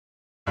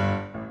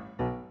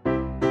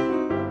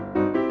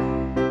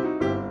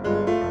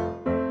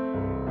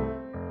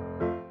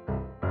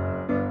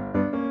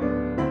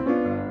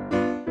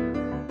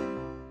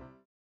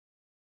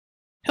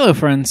Hello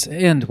friends,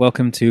 and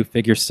welcome to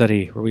Figure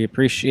Study, where we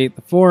appreciate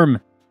the form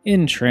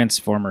in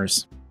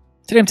Transformers.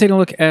 Today I'm taking a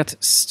look at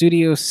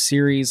Studio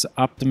Series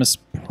Optimus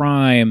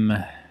Prime,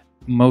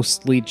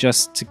 mostly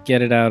just to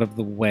get it out of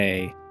the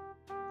way.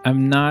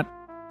 I'm not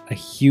a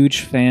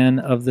huge fan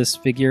of this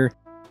figure.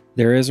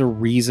 There is a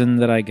reason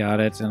that I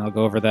got it, and I'll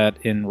go over that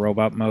in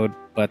robot mode,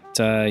 but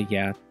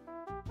yeah.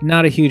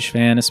 Not a huge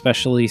fan,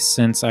 especially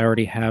since I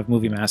already have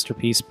Movie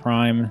Masterpiece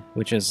Prime,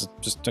 which is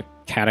just a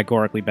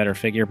categorically better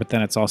figure, but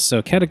then it's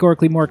also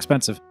categorically more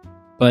expensive.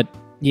 But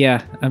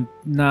yeah, I'm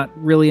not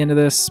really into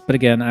this, but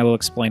again, I will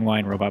explain why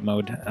in robot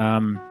mode.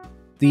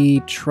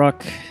 The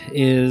truck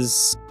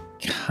is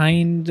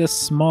kinda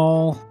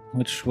small,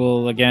 which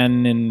will,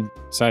 again, in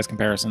size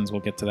comparisons,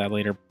 we'll get to that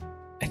later.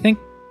 I think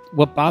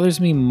what bothers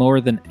me more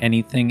than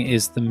anything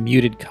is the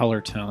muted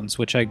color tones,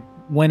 which I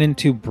went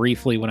into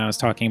briefly when I was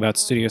talking about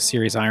Studio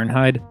Series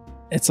Ironhide.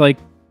 It's like,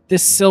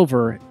 this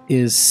silver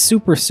is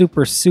super,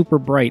 super, super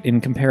bright in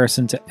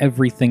comparison to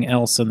everything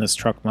else in this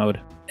truck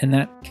mode. And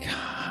that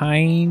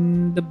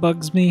kinda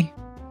bugs me.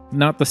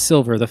 Not the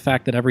silver, the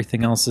fact that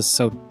everything else is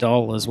so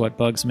dull is what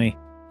bugs me.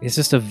 It's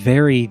just a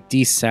very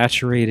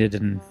desaturated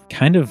and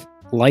kind of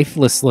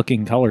lifeless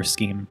looking color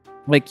scheme.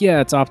 Like, yeah,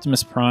 it's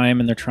Optimus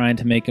Prime and they're trying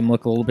to make him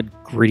look a little bit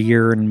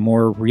grittier and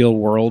more real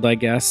world, I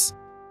guess.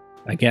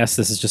 I guess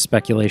this is just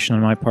speculation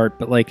on my part,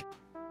 but like,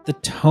 the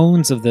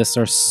tones of this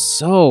are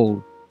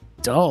so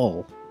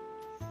dull.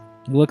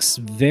 It looks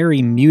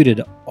very muted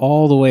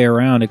all the way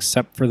around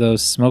except for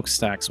those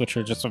smokestacks, which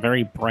are just a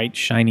very bright,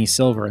 shiny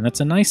silver. And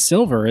that's a nice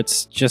silver,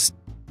 it's just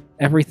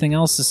everything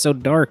else is so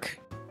dark.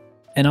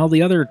 And all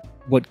the other,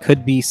 what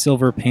could be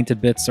silver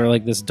painted bits are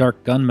like this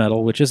dark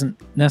gunmetal, which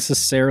isn't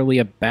necessarily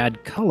a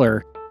bad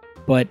color,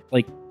 but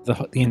like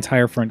the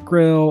entire front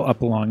grille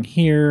up along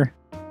here,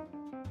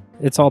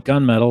 it's all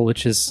gunmetal,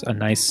 which is a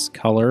nice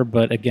color,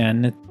 but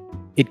again,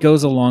 it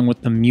goes along with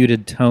the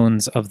muted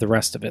tones of the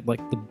rest of it. Like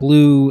the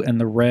blue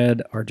and the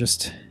red are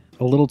just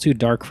a little too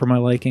dark for my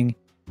liking.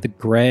 The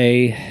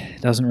gray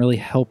doesn't really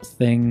help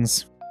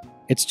things.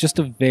 It's just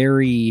a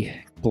very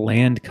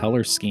bland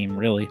color scheme,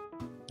 really.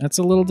 That's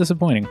a little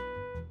disappointing.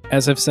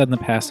 As I've said in the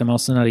past, I'm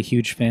also not a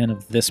huge fan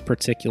of this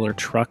particular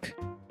truck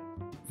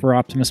for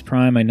Optimus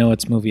Prime. I know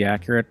it's movie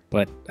accurate,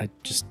 but I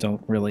just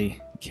don't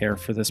really care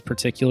for this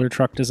particular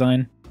truck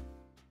design.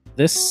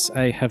 This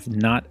I have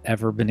not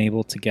ever been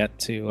able to get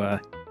to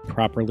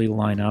properly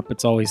line up.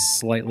 It's always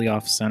slightly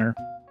off center,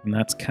 and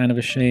that's kind of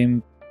a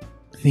shame.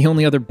 The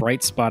only other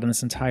bright spot in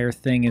this entire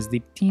thing is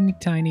the teeny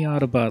tiny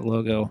Autobot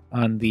logo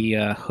on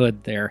the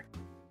hood there.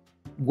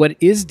 What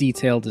is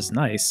detailed is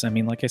nice. I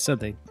mean, like I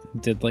said, they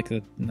did like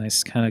a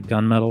nice kind of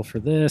gunmetal for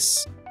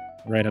this.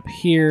 Right up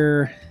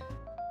here,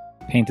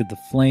 painted the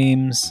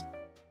flames,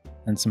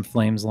 and some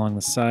flames along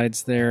the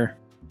sides there.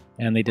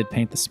 And they did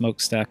paint the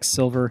smokestack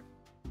silver.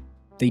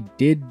 They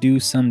did do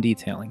some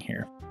detailing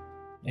here,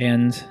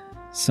 and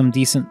some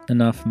decent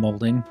enough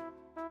molding.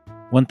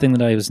 One thing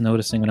that I was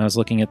noticing when I was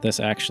looking at this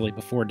actually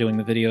before doing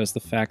the video is the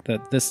fact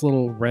that this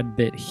little red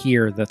bit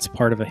here that's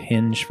part of a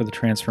hinge for the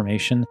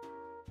transformation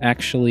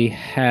actually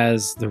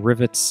has the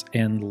rivets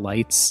and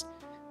lights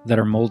that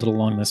are molded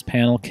along this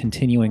panel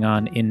continuing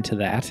on into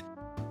that.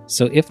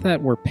 So if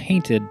that were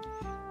painted,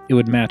 it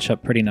would match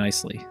up pretty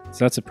nicely.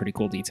 So that's a pretty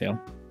cool detail.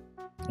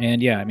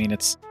 And yeah, I mean,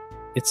 it's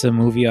a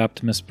movie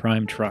Optimus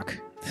Prime truck.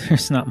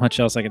 There's not much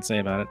else I can say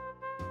about it.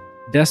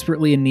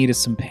 Desperately in need of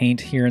some paint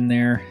here and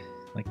there,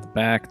 like the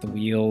back, the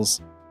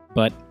wheels,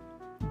 but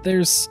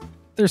there's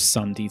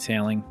some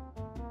detailing.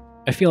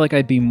 I feel like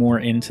I'd be more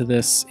into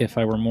this if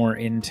I were more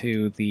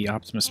into the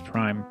Optimus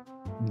Prime,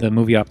 the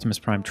movie Optimus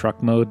Prime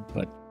truck mode,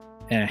 but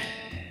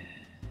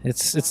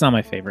it's not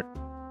my favorite.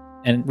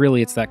 And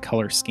really, it's that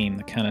color scheme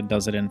that kind of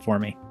does it in for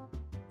me.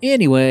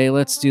 Anyway,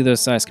 let's do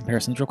those size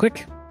comparisons real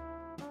quick.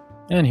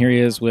 And here he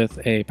is with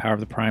a Power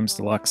of the Primes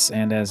Deluxe,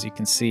 and as you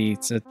can see,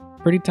 it's a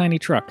pretty tiny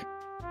truck.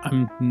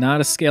 I'm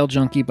not a scale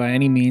junkie by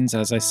any means,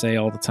 as I say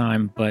all the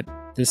time, but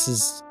this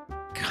is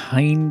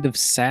kind of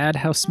sad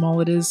how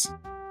small it is.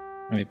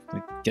 Let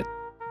me get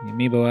the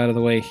amiibo out of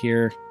the way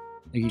here.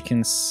 You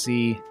can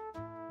see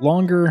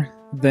longer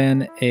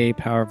than a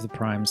Power of the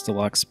Primes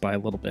Deluxe by a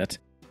little bit.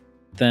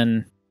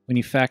 Then when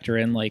you factor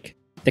in like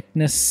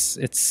thickness,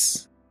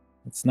 it's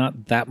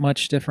not that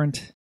much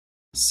different.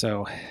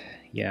 So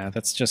yeah,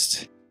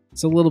 it's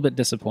a little bit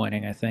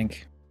disappointing, I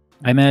think.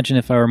 I imagine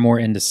if I were more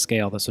into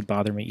scale, this would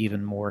bother me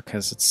even more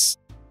because it's,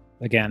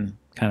 again,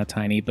 kind of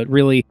tiny. But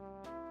really,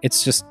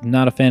 it's just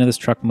not a fan of this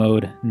truck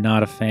mode,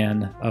 not a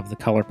fan of the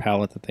color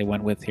palette that they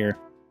went with here.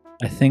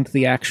 I think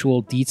the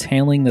actual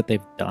detailing that they've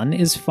done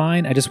is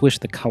fine. I just wish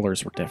the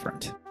colors were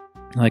different.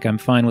 Like, I'm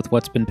fine with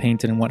what's been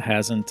painted and what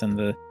hasn't, and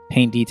the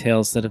paint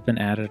details that have been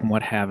added and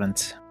what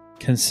haven't,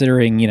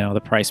 considering, you know,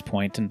 the price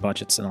point and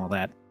budgets and all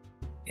that.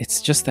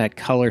 It's just that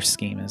color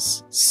scheme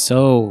is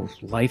so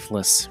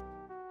lifeless.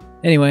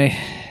 Anyway,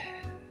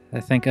 I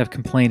think I've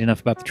complained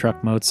enough about the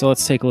truck mode, so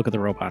let's take a look at the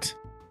robot.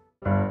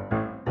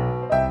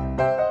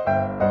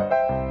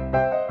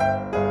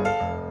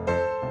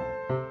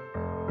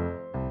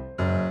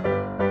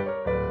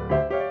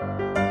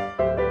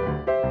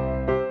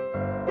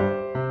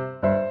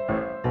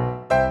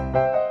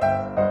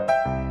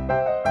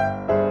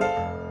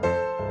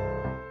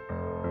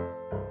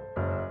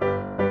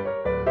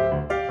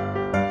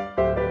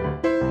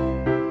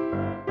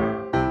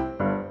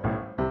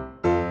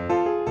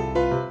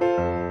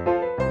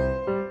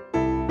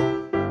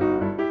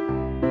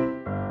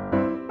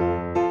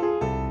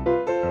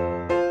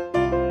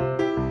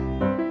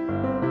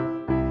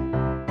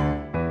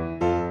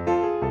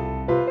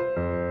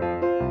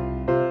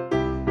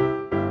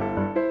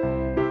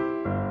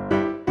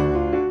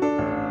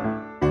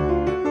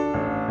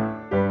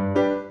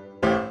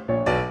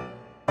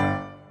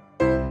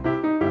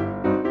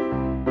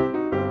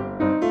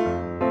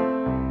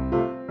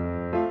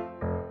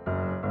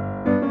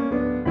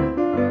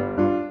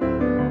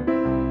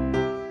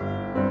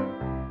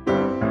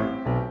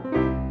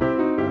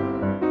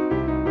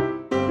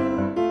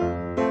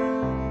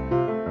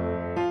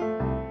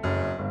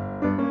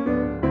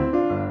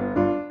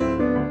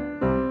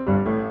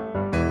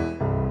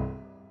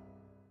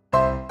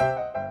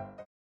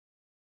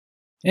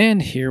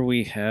 And here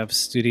we have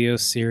Studio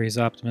Series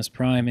Optimus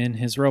Prime in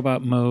his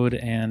robot mode,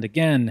 and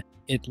again,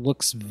 it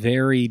looks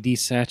very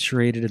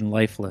desaturated and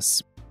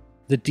lifeless.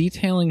 The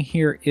detailing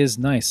here is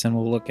nice, and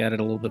we'll look at it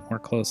a little bit more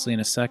closely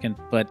in a second,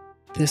 but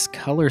this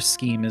color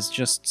scheme is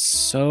just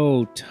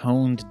so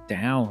toned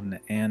down,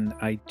 and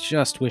I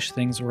just wish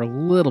things were a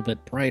little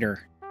bit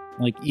brighter.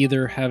 Like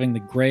either having the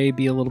gray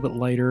be a little bit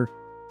lighter,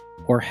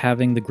 or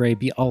having the gray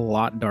be a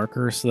lot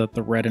darker so that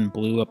the red and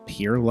blue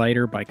appear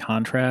lighter by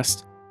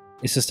contrast.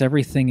 It's just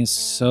everything is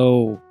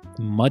so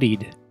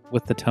muddied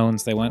with the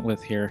tones they went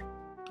with here.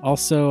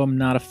 Also, I'm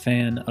not a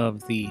fan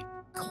of the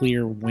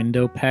clear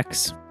window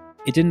pecs.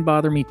 It didn't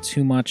bother me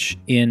too much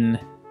in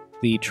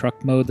the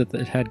truck mode that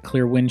it had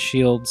clear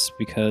windshields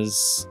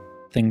because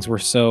things were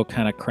so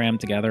kind of crammed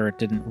together. It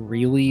didn't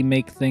really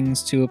make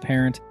things too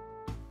apparent.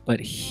 But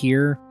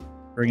here,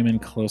 bring them in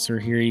closer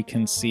here, you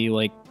can see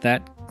like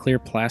that clear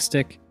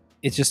plastic.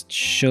 It just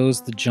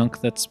shows the junk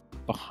that's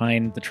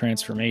behind the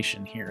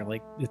transformation here.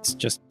 Like it's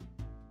just,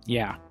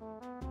 yeah.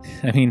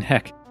 I mean,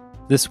 heck,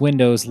 this fake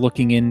window is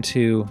looking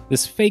into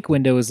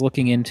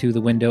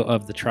the window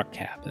of the truck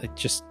cab. I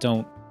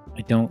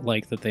don't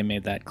like that they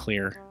made that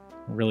clear.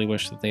 I really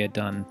wish that they had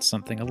done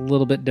something a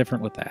little bit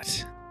different with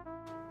that.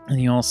 And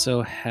you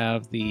also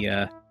have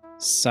the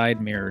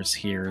side mirrors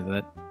here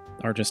that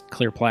are just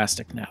clear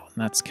plastic now. And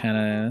that's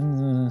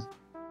kind of...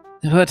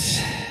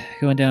 But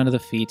going down to the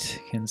feet,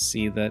 you can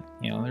see that,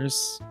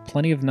 there's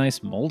plenty of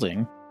nice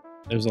molding.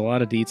 There's a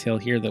lot of detail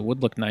here that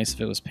would look nice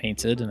if it was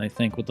painted, and I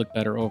think would look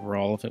better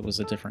overall if it was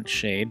a different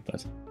shade,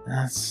 but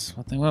that's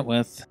what they went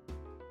with.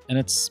 And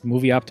it's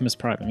movie Optimus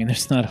Prime. I mean,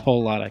 there's not a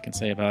whole lot I can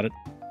say about it.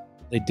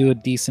 They do a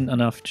decent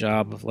enough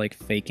job of, like,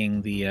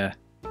 faking the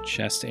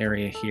chest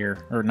area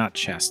here. Or not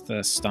chest,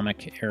 the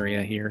stomach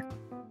area here.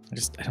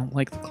 I don't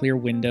like the clear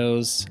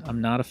windows. I'm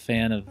not a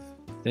fan of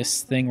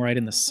this thing right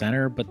in the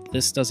center, but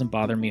this doesn't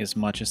bother me as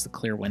much as the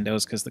clear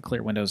windows, because the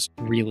clear windows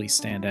really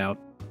stand out.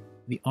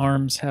 The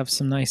arms have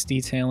some nice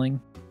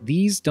detailing.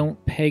 These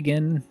don't peg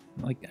in.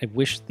 Like, I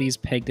wish these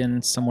pegged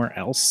in somewhere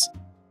else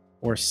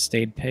or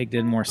stayed pegged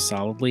in more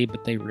solidly,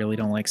 but they really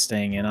don't like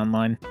staying in on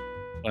mine.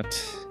 But,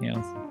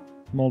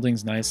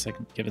 molding's nice. I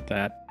can give it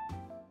that.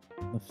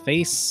 The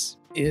face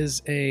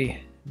is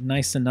a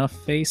nice enough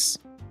face.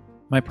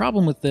 My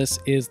problem with this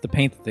is the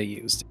paint that they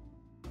used.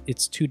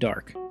 It's too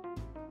dark.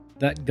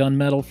 That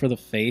gunmetal for the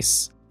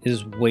face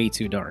is way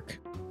too dark.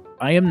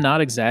 I am not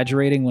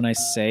exaggerating when I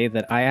say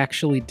that I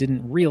actually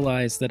didn't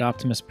realize that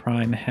Optimus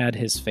Prime had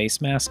his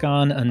face mask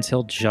on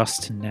until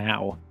just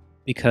now,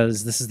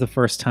 because this is the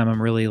first time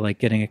I'm really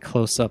getting a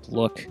close-up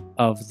look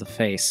of the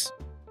face.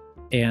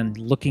 And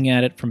looking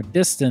at it from a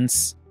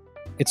distance,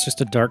 it's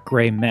just a dark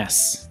gray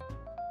mess.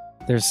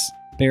 There's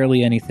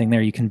barely anything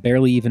there. You can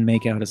barely even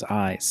make out his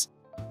eyes.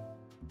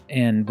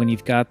 And when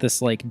you've got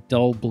this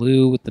dull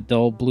blue with the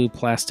dull blue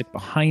plastic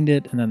behind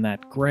it, and then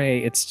that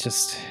gray, it's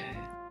just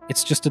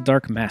a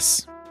dark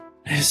mess.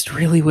 I just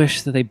really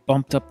wish that they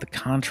bumped up the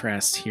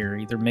contrast here.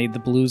 Either made the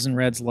blues and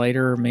reds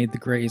lighter or made the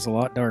grays a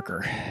lot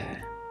darker.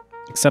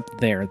 Except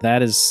there,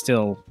 that is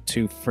still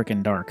too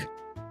freaking dark.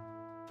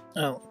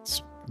 Oh,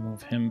 let's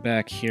move him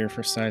back here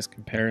for size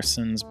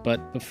comparisons.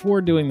 But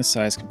before doing the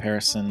size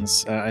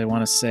comparisons, I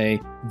want to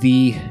say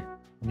the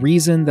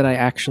reason that I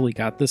actually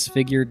got this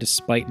figure,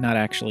 despite not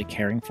actually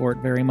caring for it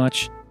very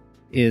much,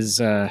 is,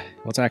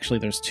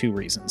 there's two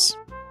reasons.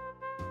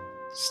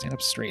 Stand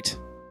up straight.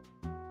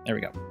 There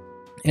we go.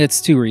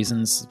 It's two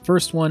reasons. The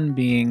first one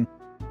being,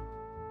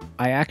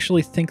 I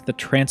actually think the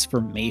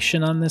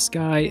transformation on this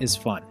guy is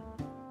fun.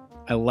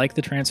 I like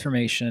the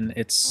transformation.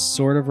 It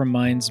sort of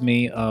reminds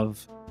me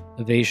of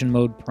Evasion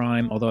Mode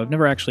Prime, although I've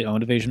never actually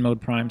owned Evasion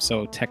Mode Prime,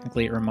 so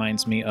technically it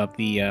reminds me of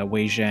the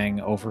Wei Zhang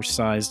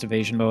oversized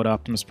Evasion Mode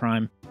Optimus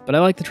Prime. But I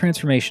like the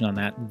transformation on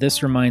that.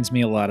 This reminds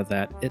me a lot of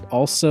that. It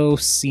also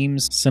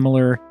seems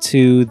similar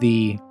to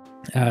the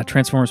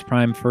Transformers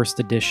Prime First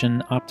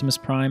Edition Optimus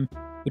Prime,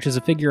 which is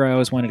a figure I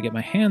always wanted to get my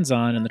hands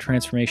on, and the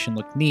transformation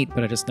looked neat,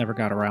 but I just never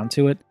got around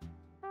to it.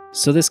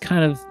 So this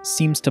kind of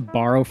seems to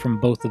borrow from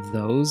both of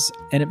those,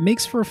 and it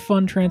makes for a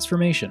fun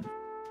transformation.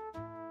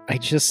 I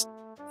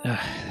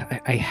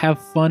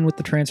have fun with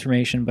the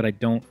transformation, but I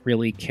don't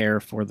really care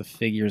for the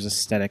figure's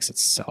aesthetics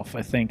itself.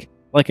 I think,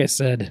 like I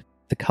said,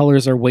 the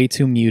colors are way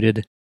too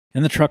muted.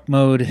 In the truck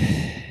mode,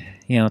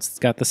 it's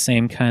got the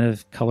same kind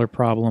of color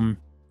problem,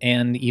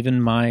 and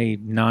even my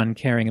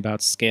non-caring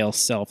about scale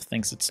self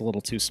thinks it's a little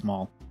too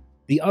small.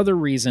 The other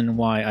reason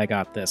why I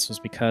got this was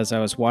because I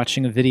was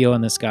watching a video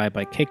on this guy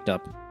by Caked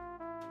Up,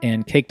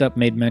 and Caked Up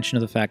made mention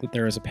of the fact that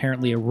there is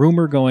apparently a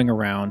rumor going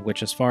around,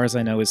 which as far as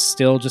I know is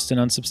still just an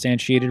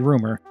unsubstantiated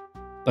rumor,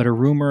 but a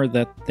rumor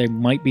that they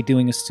might be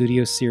doing a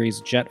Studio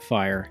Series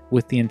Jetfire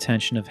with the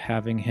intention of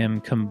having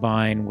him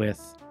combine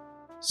with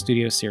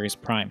Studio Series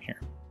Prime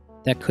here.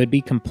 That could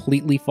be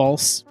completely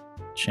false.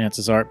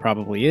 Chances are it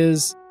probably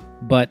is,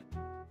 but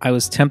I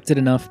was tempted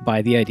enough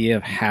by the idea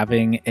of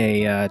having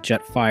a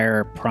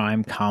Jetfire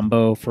Prime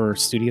combo for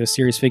Studio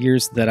Series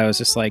figures that I was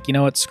just like, you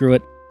know what, screw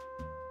it.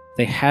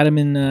 They had him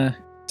in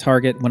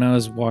target when I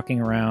was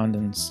walking around,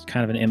 and it's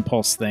kind of an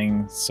impulse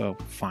thing, so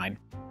fine.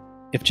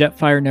 If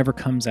Jetfire never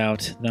comes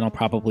out, then I'll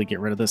probably get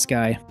rid of this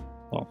guy.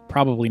 Well,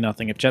 probably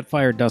nothing. If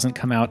Jetfire doesn't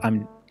come out,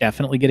 I'm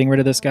definitely getting rid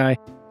of this guy,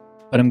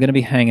 but I'm going to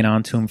be hanging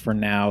on to him for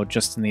now,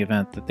 just in the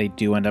event that they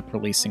do end up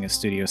releasing a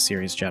Studio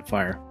Series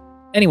Jetfire.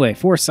 Anyway,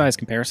 for size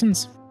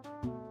comparisons,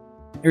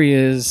 here he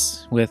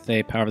is with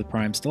a Power of the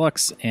Primes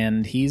Deluxe,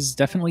 and he's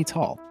definitely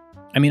tall.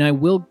 I mean, I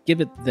will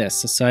give it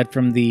this, aside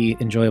from the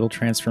enjoyable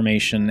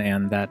transformation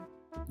and that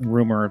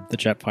rumor of the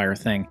Jetfire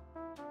thing.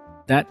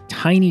 That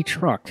tiny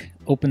truck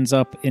opens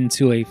up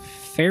into a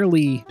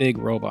fairly big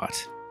robot,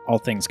 all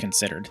things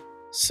considered.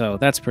 So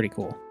that's pretty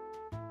cool.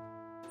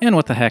 And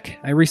what the heck,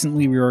 I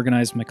recently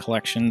reorganized my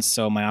collection,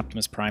 so my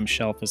Optimus Prime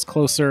shelf is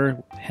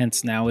closer,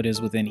 hence now it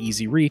is within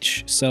easy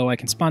reach, so I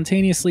can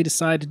spontaneously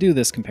decide to do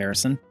this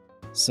comparison.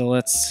 So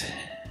let's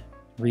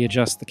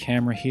readjust the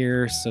camera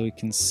here so we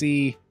can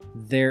see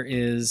there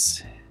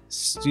is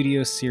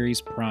Studio Series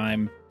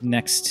Prime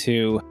next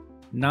to,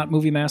 not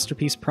Movie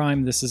Masterpiece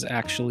Prime, this is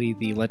actually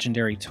the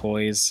Legendary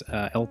Toys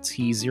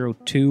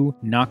LT02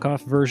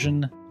 knockoff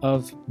version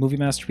of Movie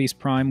Masterpiece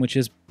Prime, which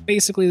is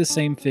basically the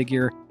same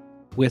figure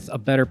with a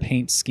better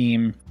paint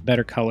scheme,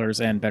 better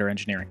colors, and better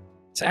engineering.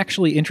 It's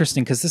actually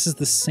interesting because this is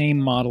the same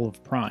model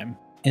of Prime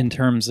in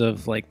terms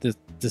of like the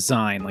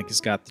design. Like, he's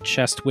got the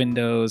chest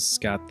windows, he's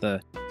got the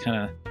kind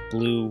of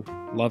blue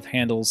love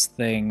handles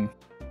thing,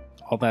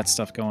 all that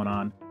stuff going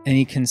on. And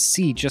you can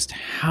see just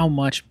how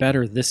much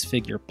better this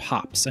figure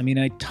pops. I mean,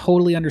 I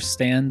totally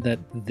understand that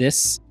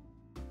this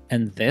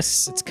and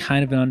this, it's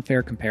kind of an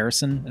unfair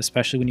comparison,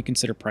 especially when you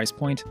consider price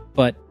point.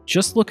 But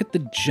just look at the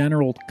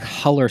general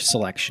color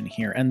selection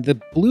here. And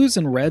the blues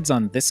and reds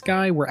on this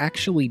guy were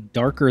actually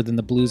darker than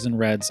the blues and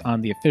reds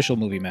on the official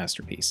Movie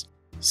Masterpiece.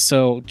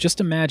 So just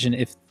imagine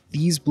if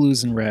these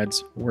blues and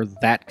reds were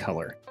that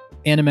color.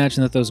 And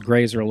imagine that those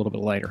grays are a little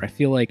bit lighter. I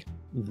feel like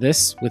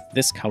this, with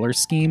this color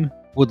scheme,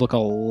 would look a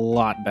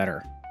lot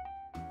better.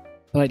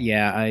 But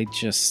yeah, I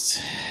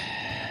just,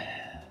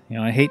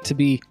 I hate to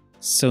be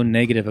so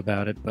negative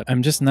about it, but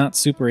I'm just not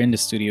super into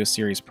Studio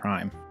Series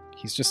Prime.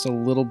 He's just a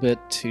little bit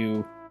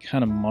too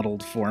kind of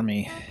muddled for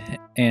me.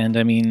 And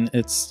I mean,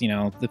 it's,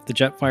 if the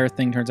Jetfire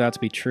thing turns out to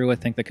be true, I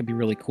think that could be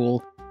really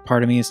cool.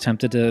 Part of me is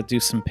tempted to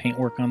do some paint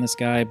work on this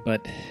guy,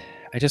 but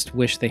I just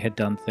wish they had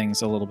done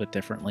things a little bit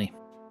differently.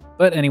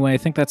 But anyway, I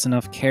think that's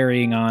enough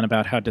carrying on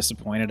about how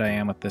disappointed I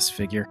am with this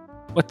figure.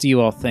 What do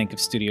you all think of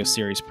Studio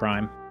Series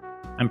Prime?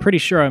 I'm pretty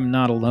sure I'm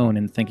not alone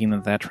in thinking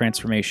that that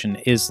transformation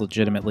is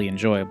legitimately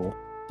enjoyable,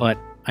 but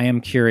I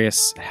am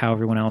curious how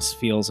everyone else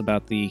feels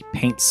about the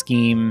paint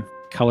scheme,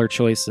 color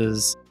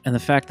choices, and the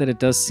fact that it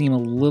does seem a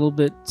little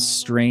bit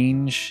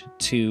strange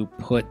to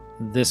put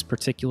this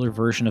particular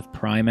version of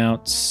Prime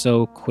out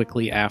so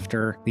quickly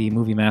after the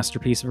Movie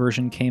Masterpiece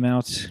version came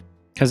out.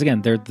 Because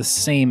again, they're the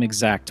same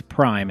exact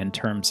Prime in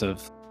terms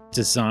of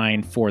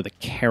design for the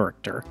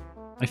character.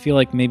 I feel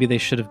like maybe they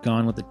should have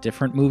gone with a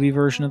different movie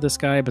version of this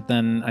guy, but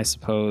then I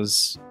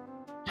suppose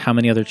how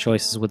many other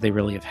choices would they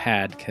really have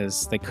had?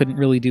 Because they couldn't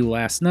really do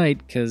Last Night,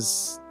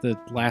 because the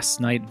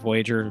Last Night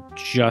Voyager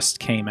just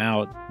came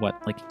out,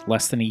 like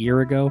less than a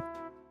year ago?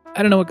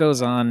 I don't know what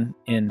goes on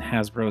in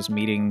Hasbro's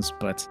meetings,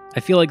 but I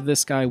feel like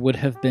this guy would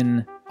have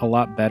been a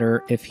lot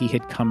better if he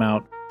had come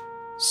out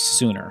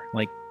sooner,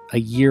 like a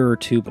year or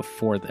two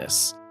before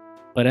this.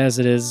 But as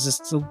it is,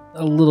 just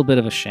a little bit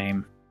of a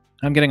shame.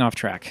 I'm getting off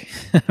track.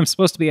 I'm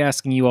supposed to be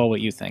asking you all what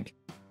you think.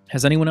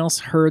 Has anyone else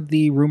heard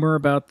the rumor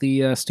about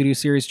the Studio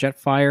Series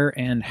Jetfire,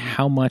 and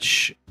how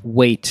much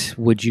weight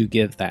would you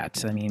give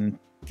that? I mean,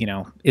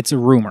 it's a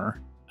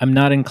rumor. I'm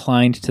not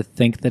inclined to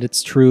think that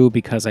it's true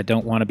because I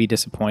don't want to be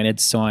disappointed,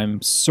 so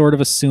I'm sort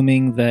of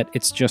assuming that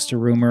it's just a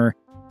rumor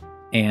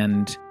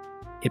and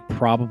it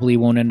probably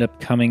won't end up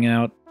coming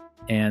out,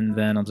 and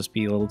then I'll just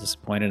be a little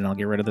disappointed and I'll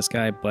get rid of this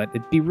guy, but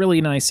it'd be really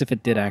nice if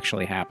it did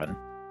actually happen.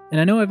 And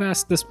I know I've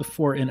asked this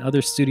before in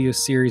other Studio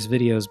Series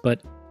videos,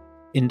 but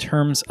in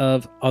terms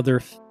of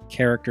other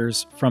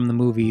characters from the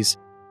movies,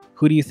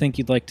 who do you think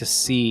you'd like to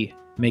see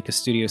make a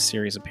Studio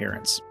Series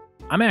appearance?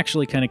 I'm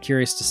actually kind of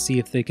curious to see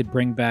if they could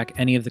bring back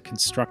any of the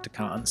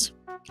Constructicons,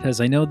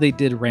 because I know they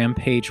did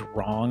Rampage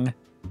wrong,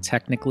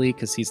 technically,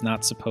 because he's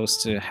not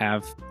supposed to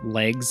have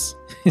legs.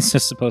 He's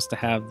just supposed to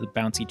have the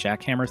bouncy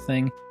jackhammer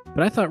thing.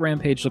 But I thought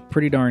Rampage looked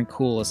pretty darn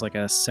cool as like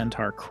a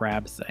centaur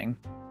crab thing.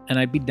 And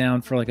I'd be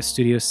down for like a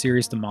Studio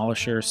Series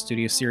Demolisher,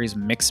 Studio Series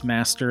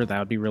Mixmaster. That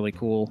would be really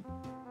cool.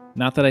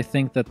 Not that I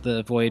think that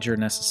the Voyager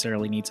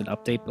necessarily needs an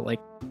update, but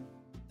like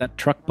that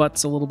truck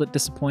butt's a little bit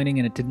disappointing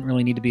and it didn't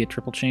really need to be a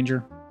triple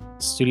changer.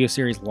 Studio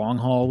Series Long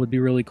Haul would be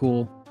really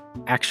cool.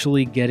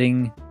 Actually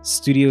getting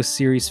Studio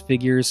Series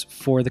figures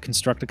for the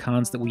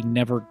Constructicons that we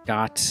never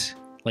got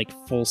like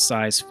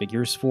full-size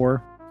figures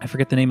for. I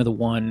forget the name of the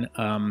one.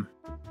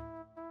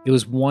 It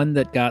was one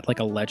that got like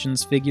a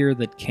Legends figure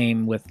that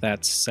came with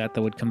that set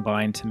that would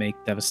combine to make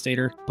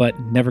Devastator, but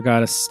never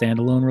got a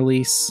standalone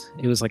release.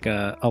 It was like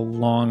a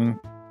long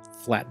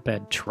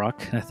flatbed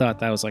truck. I thought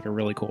that was like a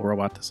really cool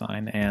robot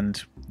design,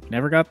 and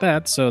never got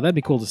that, so that'd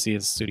be cool to see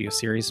as a Studio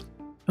Series.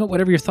 But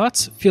whatever your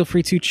thoughts, feel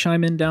free to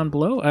chime in down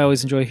below. I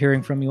always enjoy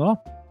hearing from you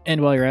all. And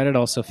while you're at it,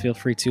 also feel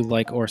free to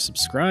like or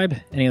subscribe.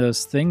 Any of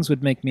those things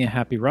would make me a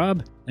happy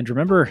Rob. And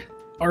remember,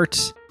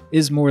 art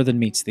is more than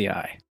meets the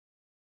eye.